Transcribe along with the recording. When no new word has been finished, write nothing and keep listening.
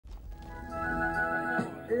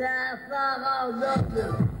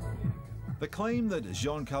The claim that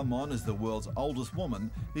Jeanne Calment is the world's oldest woman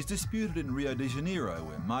is disputed in Rio de Janeiro,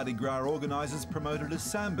 where Mardi Gras organisers promoted a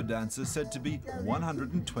samba dancer said to be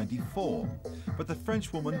 124. But the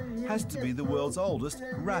French woman has to be the world's oldest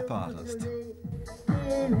rap artist.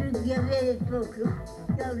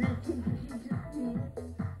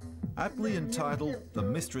 Aptly entitled The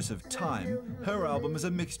Mistress of Time, her album is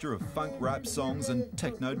a mixture of funk rap songs and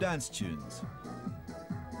techno dance tunes.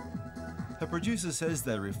 Her producer says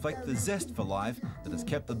they reflect the zest for life that has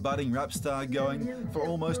kept the budding rap star going for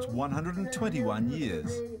almost 121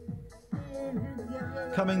 years.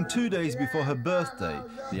 Coming 2 days before her birthday,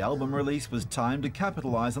 the album release was timed to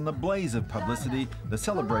capitalise on the blaze of publicity the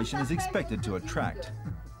celebration is expected to attract.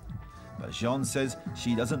 But Jeanne says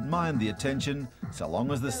she doesn't mind the attention so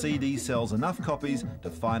long as the CD sells enough copies to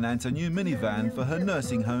finance a new minivan for her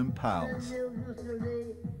nursing home pals.